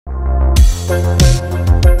All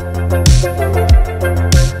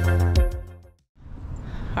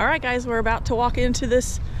right, guys, we're about to walk into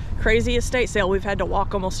this crazy estate sale. We've had to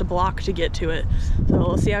walk almost a block to get to it. So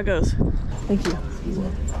let's see how it goes. Thank you.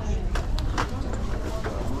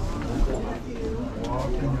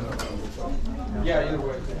 Yeah, either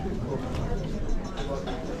way.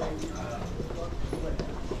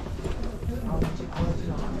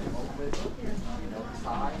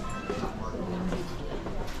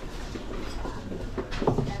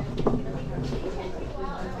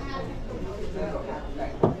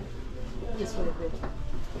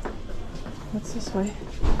 What's this way?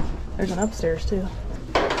 There's an upstairs too.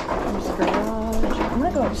 There's a garage. I'm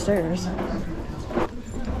gonna go upstairs.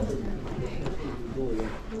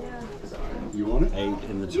 You want 8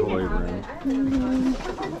 in the toy room.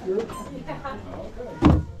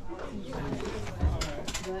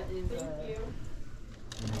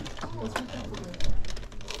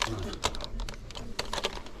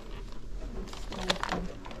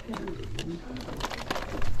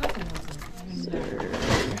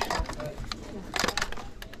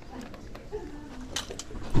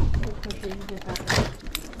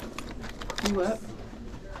 What?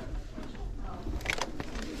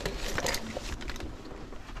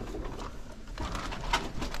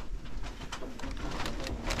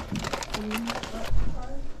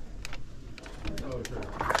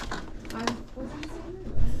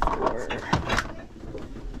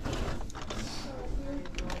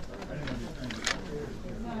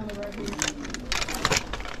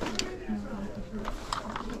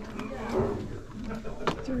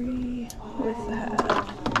 Three with that.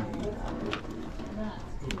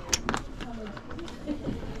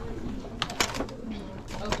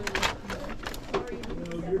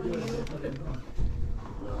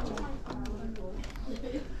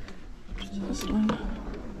 This one.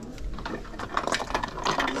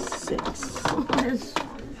 6.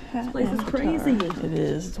 This place is crazy. It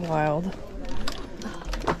is. It's wild.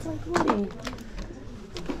 It's like money.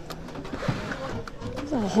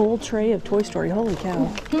 There's a whole tray of Toy Story. Holy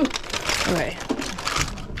cow. Okay.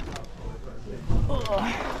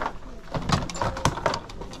 Ugh.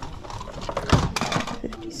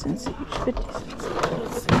 50 cents each. 50 cents each.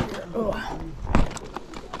 Let's see here. Oh.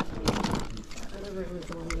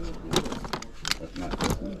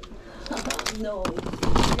 No.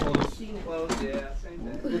 Close, yeah, same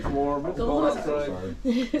thing. It's warm. It's cold outside.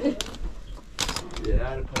 Yeah, I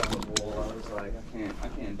had to put on the wool. I was like, I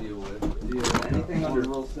can't deal with anything under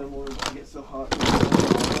real similar. It gets so hot.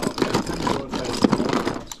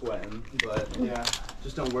 I'm sweating, but yeah,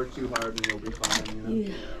 just don't work too hard and you'll be fine. You know.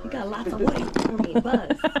 You got lots of weight. I mean, buzz.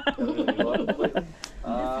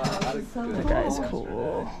 That guy's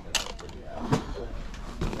cool.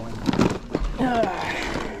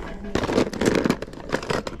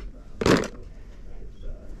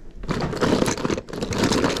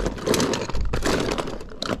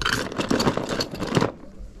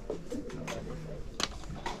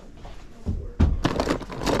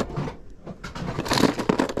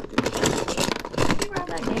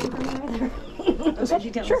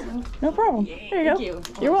 Sure, no problem. There you go.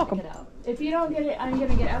 You're welcome. If you don't get it, I'm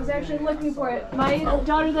gonna get it. I was actually looking for it. My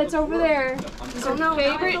daughter that's over there is her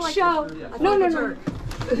favorite show. No,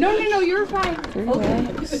 you're fine. Okay.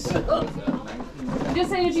 I'm just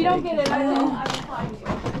saying, if you don't get it, I will find you.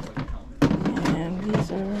 And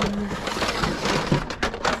these are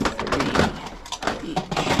 3 each.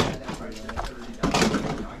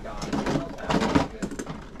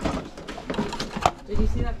 Did you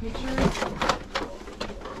see that picture?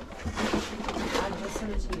 I just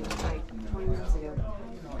sent it to you like 20 minutes ago.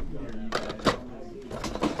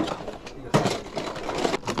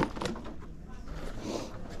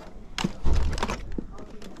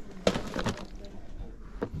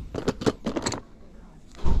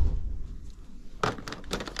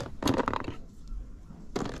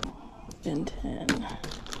 And 10.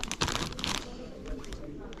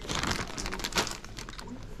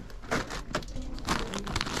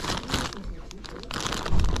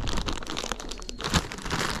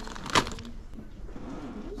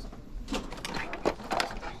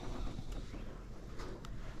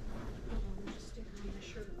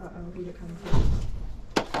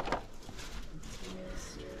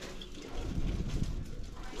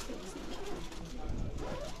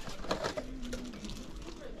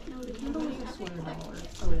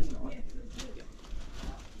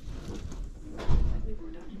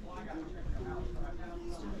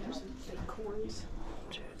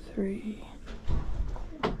 Three.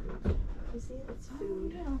 You see, it's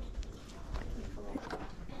food.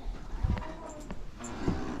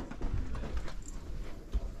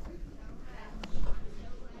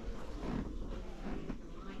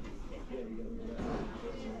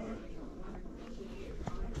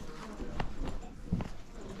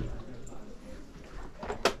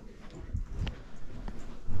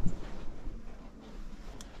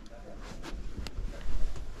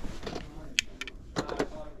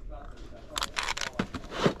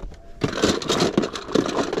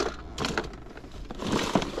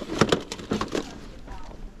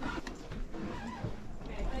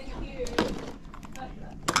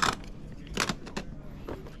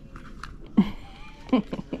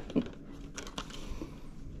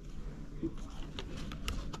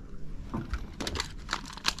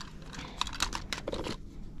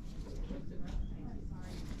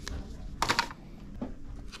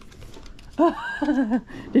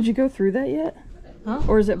 Did you go through that yet? Huh?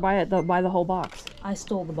 Or is it by the whole box? I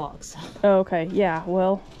stole the box. Oh, okay. Yeah,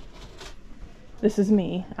 well, this is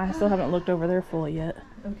me. I still haven't looked over there fully yet.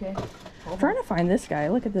 Okay. I'm trying to find this guy.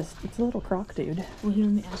 Look at this. It's a little croc dude. Well, here,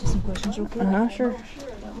 let me ask you some questions real quick. Sure.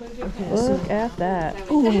 Okay, Look so at that.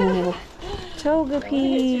 Ooh.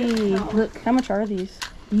 Togepi. Look, how much are these?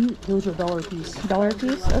 those are $1 a piece. $1 a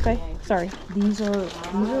piece? Okay. Sorry. These are,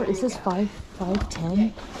 it says 5,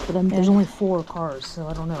 10, but then there's only 4 cars, so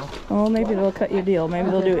I don't know. Well, maybe they'll cut you a deal. Maybe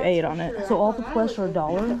they'll do 8 on it. So all the plush are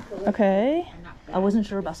 $1. Okay. I wasn't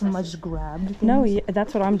sure about some. I just grabbed things. No, yeah,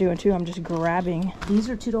 that's what I'm doing too. I'm just grabbing. These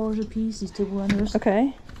are $2 a piece. These table runners.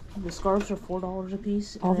 Okay. The scarves are $4 a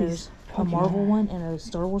piece. All and these there's a Marvel one and a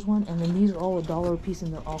Star Wars one, and then these are all $1 a piece,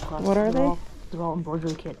 and they're all cost. What are they? They're all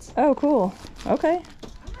embroidery kits. Oh, cool. Okay.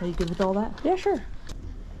 Are you good with all that? Yeah, sure.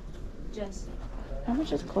 Jess. How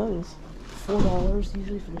much is clothes? $4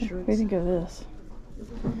 usually for the What do you shirts. think of this?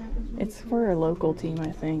 It's for a local team,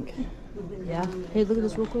 I think. Yeah. Hey, look at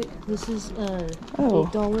this real quick. This is Oh.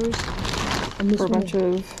 $8, and this For a one, bunch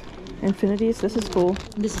of infinities. This is cool.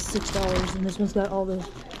 this is $6, and this one's got all the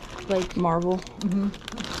like. Marvel.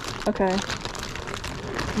 Okay.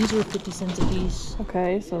 These are 50 cents a piece.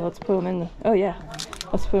 Okay, so let's put them in the... Oh, yeah.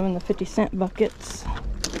 Let's put them in the 50-cent buckets.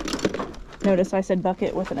 Notice I said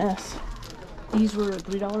bucket with an S. These were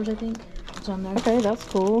 $3, I think. It's on there. Okay, that's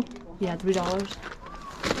cool. Yeah, $3.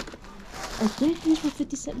 I think these were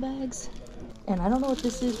 50-cent bags. And I don't know what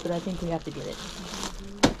this is, but I think we have to get it.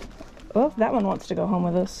 Oh, that one wants to go home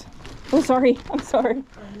with us. Oh, sorry. I'm sorry.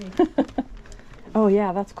 Oh,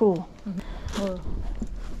 yeah, that's cool. Oh.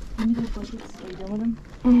 You need the buckets? Are you done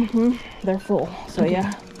with them? They're full. So,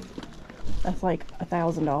 yeah. That's like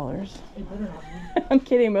 $1,000. I'm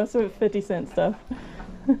kidding. Most of it's 50-cent stuff.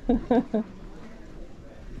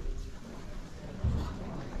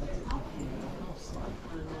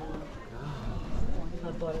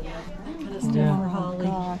 Oh,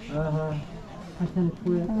 gosh. Oh,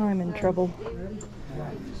 I'm in trouble.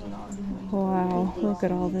 Wow, look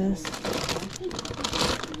at all this.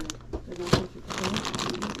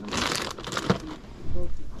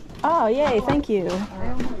 Oh, yay, thank you.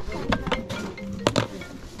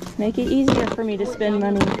 Make it easier for me to spend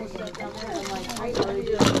money.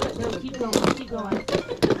 Keep going.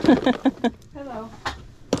 Hello.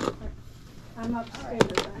 I'm upstairs.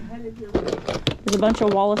 I'm headed your way. There's a bunch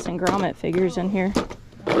of Wallace and Gromit figures in here.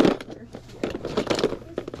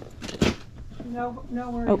 No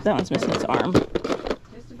worries. Oh, that one's missing its arm.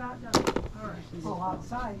 Just about done. All right. Oh,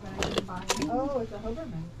 outside, but I can find it. Oh, it's a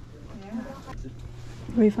Hoberman. Yeah.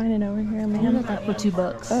 What are we finding over here, I man? got that for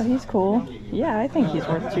 $2. Oh, he's cool. Yeah, I think he's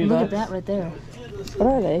worth $2. Look at that right there. What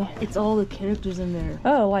are they? It's all the characters in there.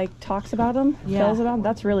 Oh, like talks about them? Yeah. Tells about them?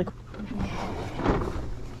 That's really cool.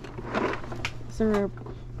 Is there a...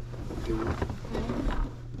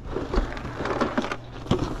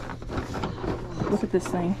 Look at this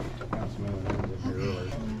thing.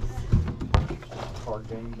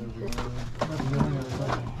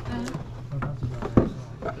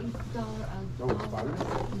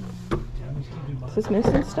 Is this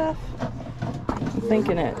missing stuff? I'm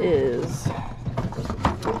thinking it is.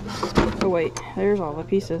 Oh wait, there's all the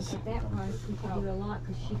pieces.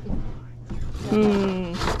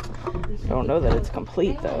 Don't know that it's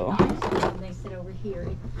complete though. They sit over here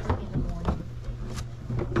in the morning.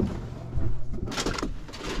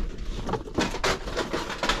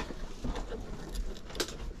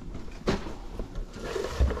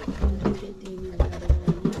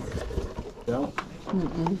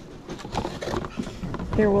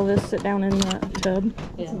 Here, will this sit down in the tub?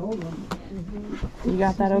 Yeah. You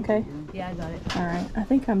got that okay? Yeah, I got it. Alright, I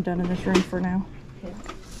think I'm done in this room for now. Okay.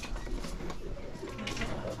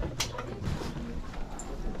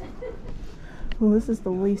 Well, this is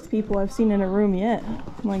the least people I've seen in a room yet.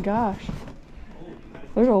 Oh my gosh.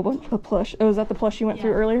 There's a whole bunch of plush. Oh, is that the plush you went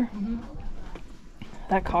through earlier?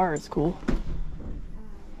 That car is cool.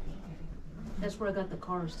 That's where I got the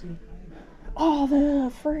cars too. Oh,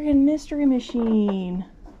 the friggin' mystery machine.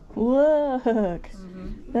 Look.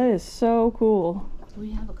 That is so cool.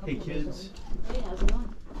 We have a couple Hey of kids, those. Hey, how's it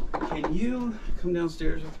going? can you come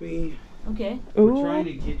downstairs with me? Okay. We're trying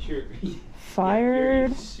Ooh, to get your fired. You're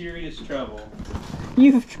in serious trouble.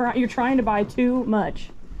 You're trying to buy too much.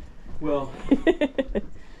 Well,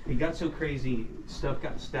 it got so crazy, stuff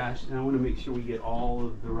got stashed, and I want to make sure we get all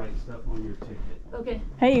of the right stuff on your ticket. Okay.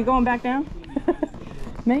 Hey, you going back down?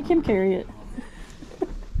 Make him carry it.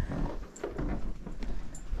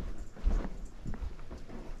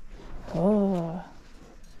 Oh.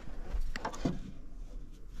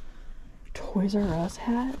 Toys R Us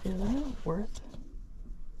hat? Is that worth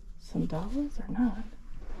some dollars or not?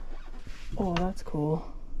 Oh, that's cool.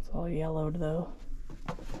 It's all yellowed though.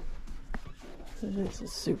 This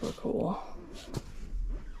is super cool.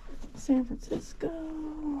 San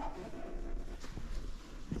Francisco.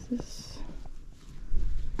 This is...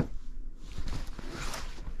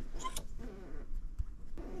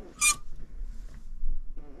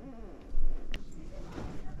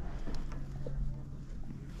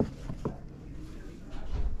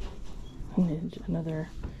 another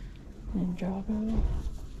Ninjago.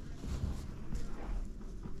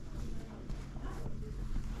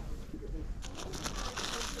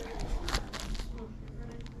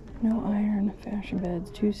 No iron, fashion beds,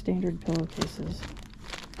 2 standard pillowcases.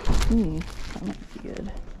 That might be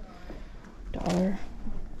good. $1.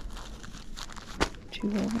 2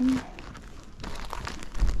 of them.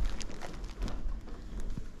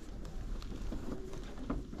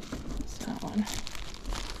 What's that one?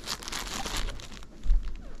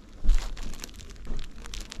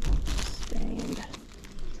 Stained.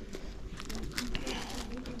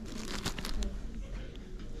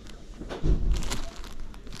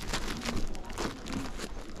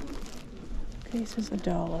 Case is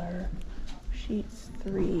 $1. Sheets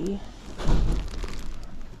 3.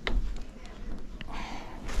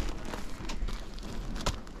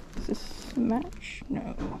 Is this match?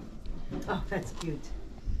 No. Oh, that's cute.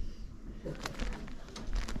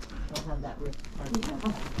 I'll have that with our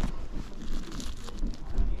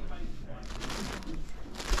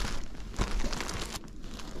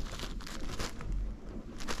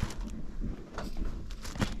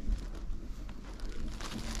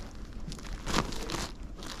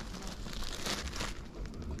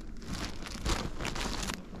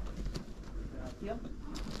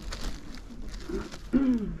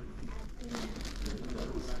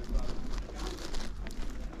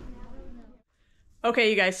Okay,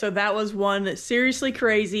 you guys, so that was one seriously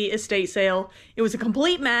crazy estate sale. It was a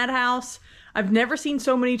complete madhouse. I've never seen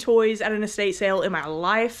so many toys at an estate sale in my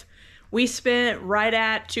life. We spent right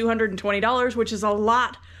at $220, which is a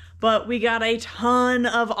lot, but we got a ton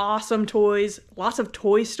of awesome toys, lots of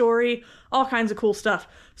Toy Story, all kinds of cool stuff.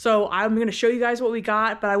 So I'm going to show you guys what we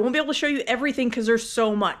got, but I won't be able to show you everything because there's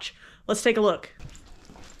so much. Let's take a look.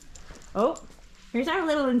 Oh, here's our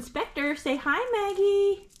little inspector. Say hi,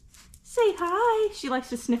 Maggie. Say hi. She likes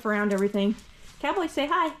to sniff around everything. Cowboy, say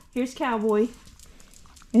hi. Here's Cowboy.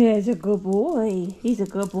 Yeah, he's a good boy. He's a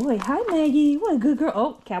good boy. Hi, Maggie. What a good girl.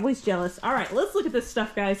 Oh, Cowboy's jealous. All right, let's look at this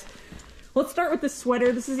stuff, guys. Let's start with this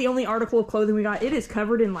sweater. This is the only article of clothing we got. It is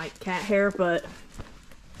covered in, like, cat hair, but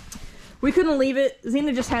we couldn't leave it.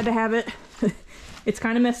 Zina just had to have it. It's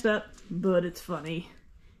kind of messed up, but it's funny.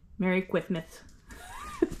 Merry Christmas.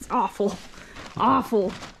 It's awful.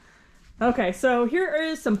 Awful. Okay, so here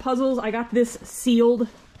is some puzzles. I got this sealed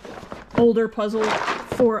older puzzle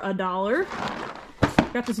for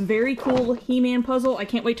 $1. Got this very cool He-Man puzzle. I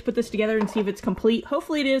can't wait to put this together and see if it's complete.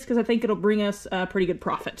 Hopefully it is, because I think it'll bring us a pretty good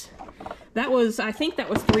profit. That was, I think that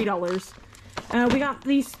was $3. We got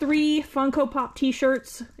these 3 Funko Pop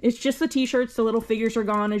t-shirts. It's just the t-shirts. The little figures are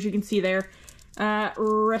gone, as you can see there.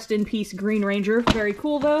 Rest in peace, Green Ranger. Very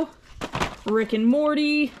cool, though. Rick and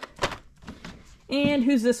Morty. And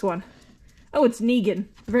who's this one? Oh, it's Negan.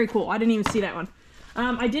 Very cool. I didn't even see that one.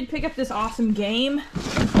 I did pick up this awesome game.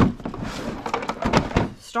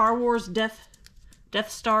 Star Wars Death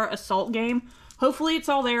Star Assault game. Hopefully it's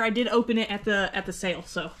all there. I did open it at the sale,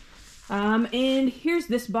 so. And here's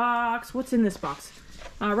this box. What's in this box?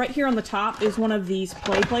 Right here on the top is one of these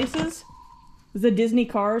play places. The Disney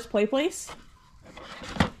Cars play place.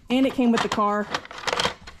 And it came with the car.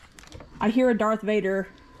 I hear a Darth Vader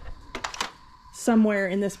somewhere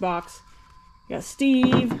in this box. Got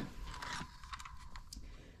Steve.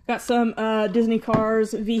 Got some Disney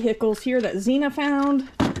Cars vehicles here that Zina found.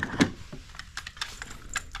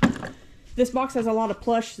 This box has a lot of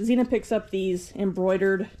plush. Zina picks up these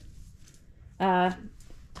embroidered,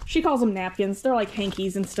 she calls them napkins. They're like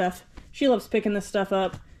hankies and stuff. She loves picking this stuff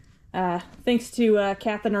up. Thanks to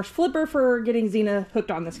Kat the Nurse Flipper for getting Zina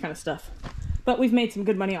hooked on this kind of stuff. But we've made some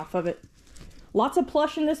good money off of it. Lots of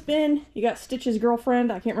plush in this bin. You got Stitch's girlfriend.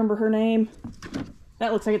 I can't remember her name.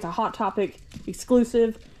 That looks like it's a Hot Topic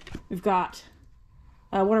exclusive. We've got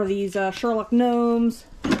one of these Sherlock gnomes.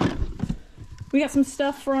 We got some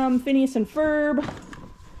stuff from Phineas and Ferb.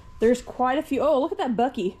 There's quite a few. Oh, look at that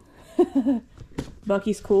Bucky.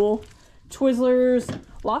 Bucky's cool. Twizzlers.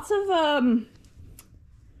 Lots of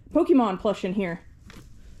Pokemon plush in here.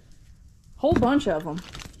 Whole bunch of them.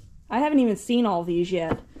 I haven't even seen all these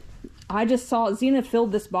yet. I just saw Zina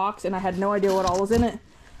filled this box and I had no idea what all was in it.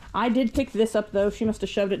 I did pick this up though. She must have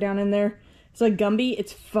shoved it down in there. It's like Gumby.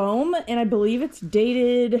 It's foam and I believe it's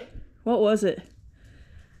dated what was it?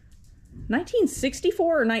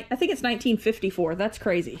 1964 or I think it's 1954. That's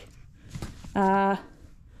crazy. Let's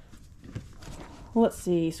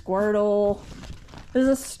see. Squirtle. This is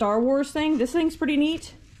a Star Wars thing. This thing's pretty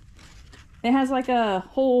neat. It has like a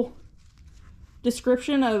whole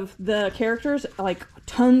description of the characters, like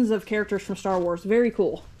tons of characters from Star Wars. Very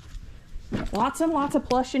cool. Lots and lots of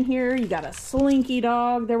plush in here. You got a Slinky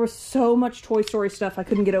dog. There was so much Toy Story stuff, I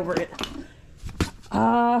couldn't get over it.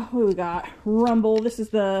 What do we got? Rumble. This is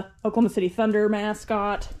the Oklahoma City Thunder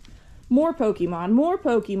mascot. More Pokemon. More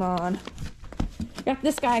Pokemon. Got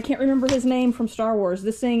this guy. I can't remember his name from Star Wars.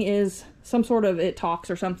 This thing is some sort of it talks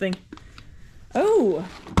or something. Oh,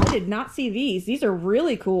 I did not see these. These are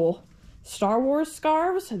really cool. Star Wars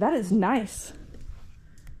scarves. That is nice.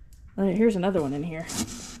 Here's another one in here.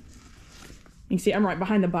 You can see I'm right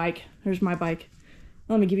behind the bike. There's my bike.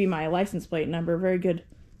 Let me give you my license plate number. Very good.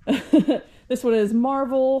 This one is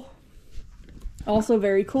Marvel. Also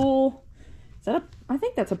very cool. Is that I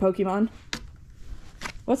think that's a Pokemon.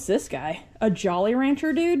 What's this guy? A Jolly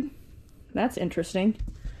Rancher dude? That's interesting.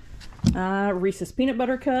 Reese's Peanut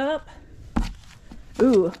Butter Cup.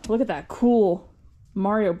 Ooh, look at that cool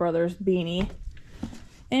Mario Brothers beanie.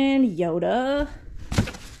 And Yoda.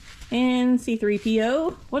 And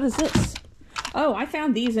C-3PO. What is this? Oh, I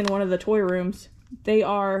found these in one of the toy rooms. They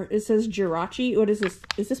are, it says Jirachi. What is this?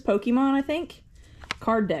 Is this Pokemon, I think?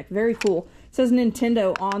 Card deck. Very cool. It says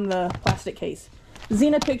Nintendo on the plastic case.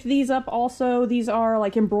 Zina picked these up also. These are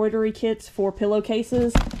like embroidery kits for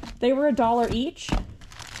pillowcases. They were $1 each.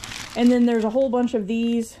 And then there's a whole bunch of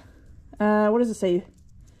these. What does it say?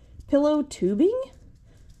 Pillow tubing?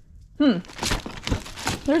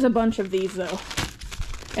 There's a bunch of these though.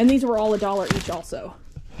 And these were all $1 each also.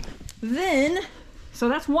 Then, so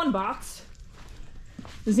that's one box.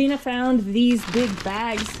 Zina found these big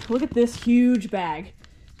bags. Look at this huge bag.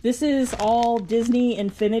 This is all Disney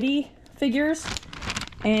Infinity figures.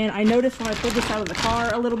 And I noticed when I pulled this out of the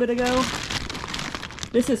car a little bit ago,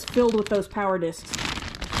 this is filled with those power discs.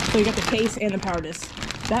 So you got the case and the power discs.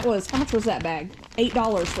 That was, how much was that bag?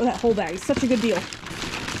 $8 for that whole bag. Such a good deal.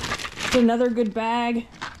 It's another good bag.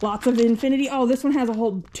 Lots of Infinity. Oh, this one has a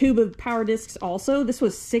whole tube of power discs also. This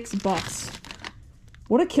was $6.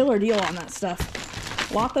 What a killer deal on that stuff.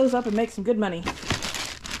 Lock those up and make some good money.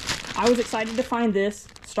 I was excited to find this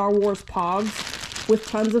Star Wars Pogs with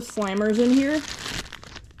tons of slammers in here.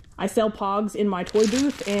 I sell Pogs in my toy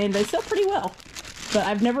booth and they sell pretty well, but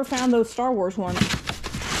I've never found those Star Wars ones.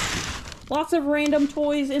 Lots of random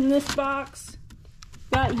toys in this box.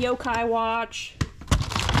 Got Yokai Watch.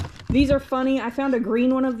 These are funny. I found a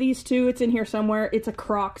green one of these too. It's in here somewhere. It's a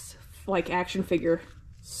Crocs like action figure.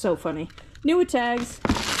 So funny. New tags.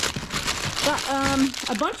 Got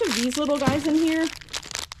a bunch of these little guys in here.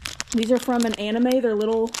 These are from an anime. They're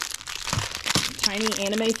little tiny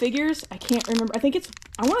anime figures. I can't remember. I think it's,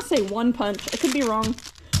 I want to say One Punch. I could be wrong.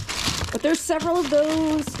 But there's several of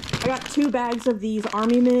those. I got 2 bags of these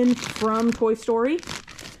Army Men from Toy Story.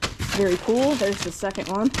 Very cool. There's the second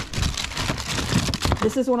one.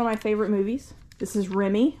 This is one of my favorite movies. This is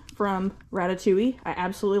Remy from Ratatouille. I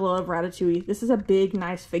absolutely love Ratatouille. This is a big,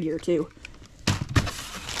 nice figure too.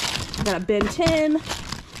 Got a Ben 10.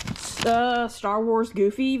 Star Wars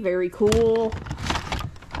Goofy. Very cool.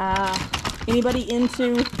 Anybody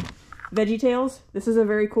into VeggieTales? This is a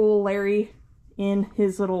very cool Larry in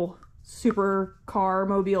his little super car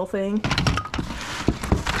mobile thing.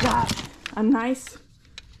 Got a nice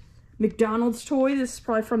McDonald's toy. This is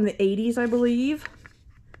probably from the 80s, I believe.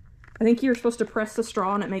 I think you're supposed to press the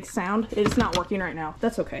straw and it makes sound. It's not working right now.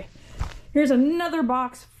 That's okay. Here's another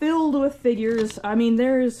box filled with figures. I mean,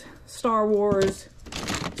 there's Star Wars.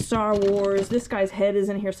 This guy's head is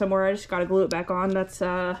in here somewhere. I just gotta glue it back on. That's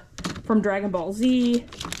from Dragon Ball Z.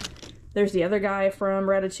 There's the other guy from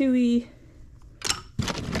Ratatouille.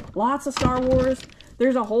 Lots of Star Wars.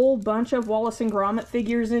 There's a whole bunch of Wallace and Gromit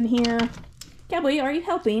figures in here. Gabby, are you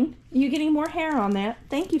helping? Are you getting more hair on that?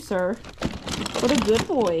 Thank you, sir. What a good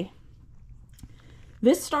boy.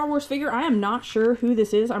 This Star Wars figure, I am not sure who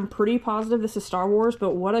this is. I'm pretty positive this is Star Wars,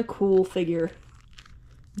 but what a cool figure.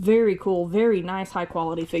 Very cool. Very nice, high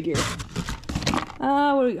quality figure.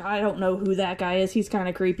 I don't know who that guy is. He's kind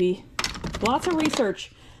of creepy. Lots of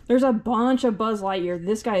research. There's a bunch of Buzz Lightyear.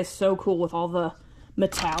 This guy is so cool with all the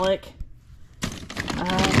metallic.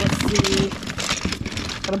 Let's see.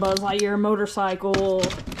 Got a Buzz Lightyear motorcycle.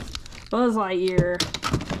 Buzz Lightyear.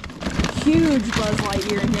 Huge Buzz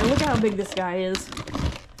Lightyear in here. Look how big this guy is.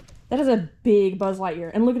 That is a big Buzz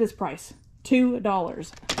Lightyear. And look at his price.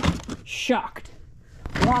 $2. Shocked.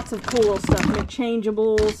 Lots of cool stuff.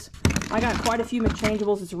 McChangeables. I got quite a few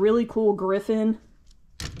McChangeables. It's really cool. Griffin.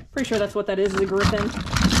 Pretty sure that's what that is a griffin.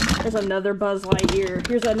 There's another Buzz Lightyear.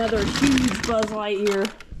 Here's another huge Buzz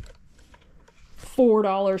Lightyear.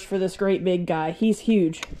 $4 for this great big guy. He's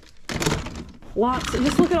huge. Lots.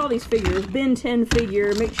 Just look at all these figures. Ben 10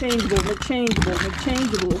 figure, McChangeable.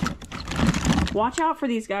 Watch out for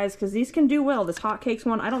these guys because these can do well. This Hotcakes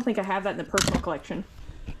one, I don't think I have that in the personal collection.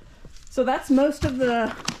 So that's most of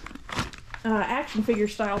the action figure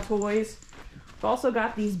style toys. We've also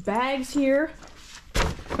got these bags here.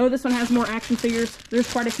 Oh, this one has more action figures. There's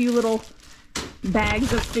quite a few little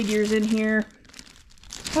bags of figures in here.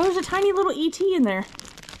 Oh, there's a tiny little ET in there.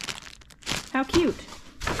 How cute.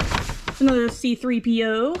 Another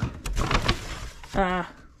C-3PO.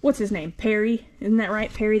 What's his name? Perry. Isn't that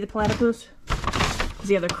right? Perry the Platypus. There's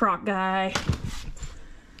the other croc guy.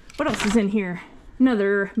 What else is in here?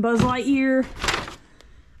 Another Buzz Lightyear.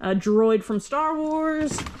 A droid from Star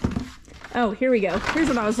Wars. Oh, here we go. Here's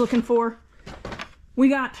what I was looking for.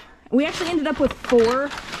 We actually ended up with 4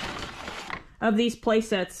 of these play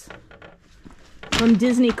sets from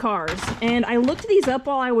Disney Cars. And I looked these up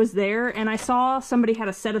while I was there, and I saw somebody had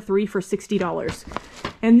a set of 3 for $60.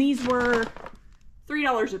 And these were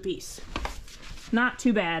 $3 a piece. Not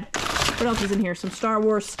too bad. What else is in here? Some Star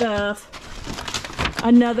Wars stuff.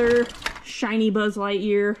 Another shiny Buzz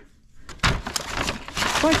Lightyear.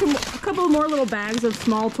 A couple more little bags of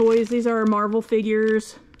small toys. These are Marvel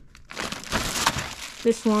figures.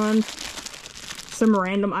 This one. Some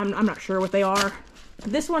random, I'm not sure what they are.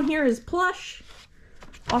 This one here is plush.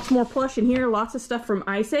 Lots more plush in here. Lots of stuff from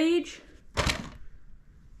Ice Age.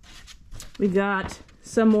 We've got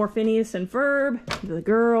some more Phineas and Ferb. The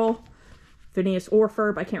girl. Phineas or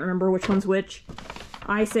Ferb. I can't remember which one's which.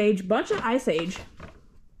 Ice Age. Bunch of Ice Age.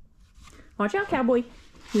 Watch out, cowboy.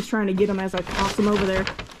 He's trying to get him as I toss him over there.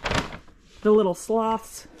 The little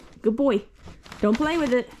sloths. Good boy. Don't play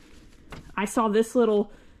with it. I saw this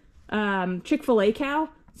little Chick-fil-A cow.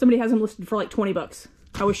 Somebody has him listed for like 20 bucks.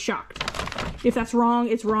 I was shocked. If that's wrong,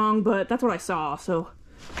 it's wrong, but that's what I saw. So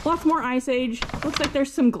lots more Ice Age. Looks like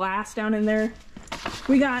there's some glass down in there.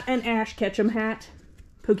 We got an Ash Ketchum hat.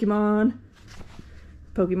 Pokemon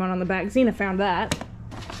on the back. Zina found that.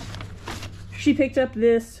 She picked up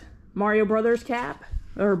this Mario Brothers cap,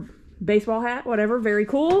 or baseball hat, whatever. Very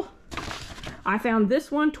cool. I found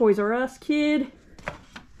this one, Toys R Us kid.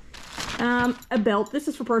 A belt. This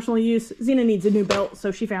is for personal use. Zina needs a new belt,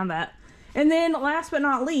 so she found that. And then, last but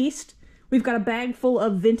not least, we've got a bag full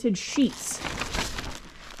of vintage sheets.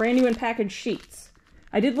 Brand new and packaged sheets.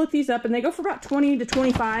 I did look these up, and they go for about 20 to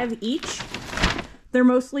 25 each. They're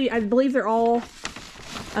mostly, I believe they're all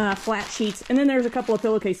flat sheets. And then there's a couple of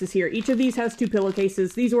pillowcases here. Each of these has 2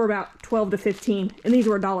 pillowcases. These were about 12 to 15, and these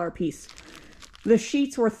were $1 a piece. The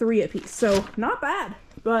sheets were $3 a piece, so not bad,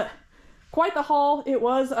 but quite the haul. It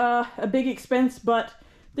was a big expense, but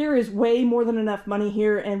there is way more than enough money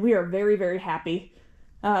here, and we are very, very happy.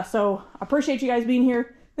 So I appreciate you guys being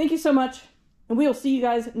here. Thank you so much, and we will see you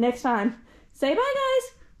guys next time. Say bye,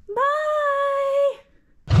 guys. Bye.